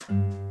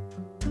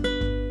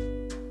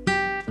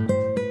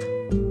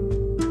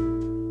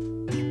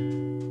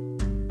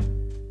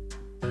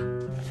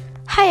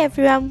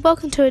everyone,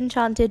 welcome to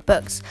Enchanted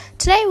Books.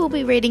 Today we'll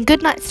be reading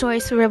Goodnight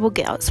Stories for Rebel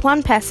Girls,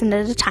 one person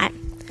at a time.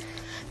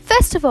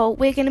 First of all,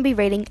 we're going to be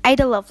reading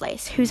Ada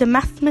Lovelace, who's a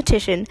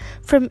mathematician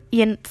from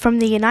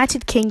the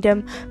United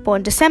Kingdom,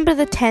 born December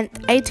the 10th,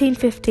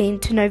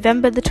 1815 to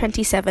November the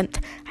 27th,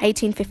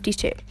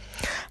 1852.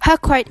 Her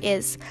quote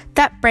is,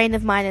 "That brain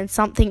of mine is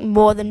something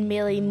more than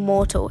merely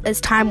mortal, as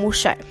time will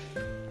show."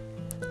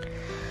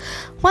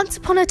 Once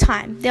upon a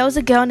time, there was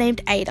a girl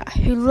named Ada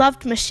who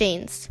loved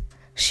machines.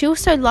 She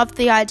also loved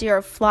the idea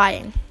of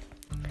flying.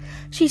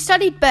 She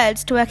studied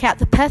birds to work out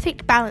the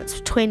perfect balance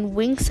between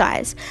wing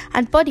size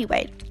and body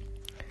weight.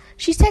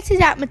 She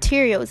tested out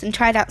materials and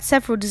tried out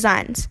several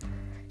designs.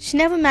 She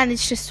never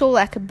managed to soar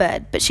like a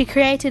bird, but she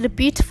created a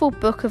beautiful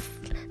book of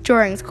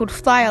drawings called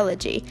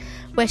Flyology,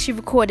 where she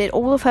recorded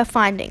all of her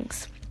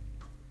findings.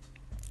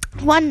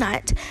 One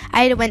night,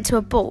 Ada went to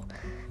a ball.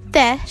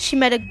 There, she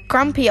met a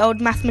grumpy old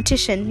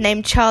mathematician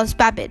named Charles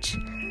Babbage.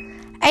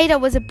 Ada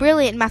was a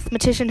brilliant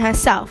mathematician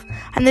herself,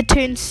 and the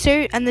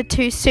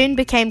two soon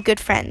became good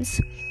friends.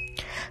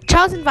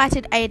 Charles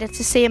invited Ada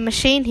to see a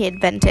machine he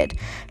invented.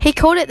 He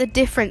called it the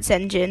difference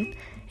engine.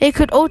 It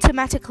could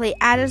automatically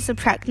add and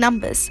subtract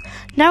numbers.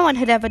 No one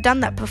had ever done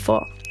that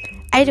before.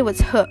 Ada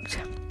was hooked.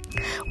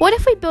 "What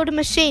if we build a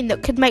machine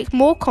that could make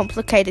more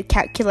complicated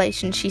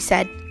calculations?" she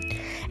said.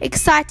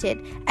 Excited,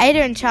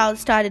 Ada and Charles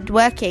started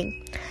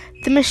working.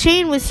 The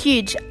machine was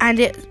huge and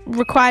it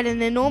required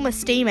an enormous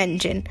steam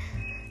engine.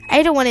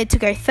 Ada wanted to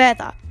go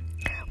further.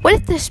 What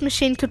if this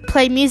machine could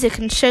play music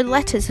and show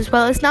letters as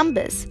well as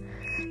numbers?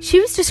 She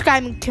was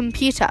describing a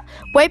computer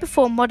way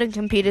before modern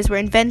computers were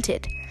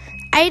invented.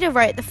 Ada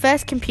wrote the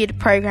first computer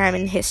program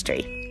in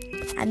history.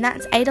 And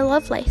that's Ada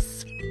Lovelace.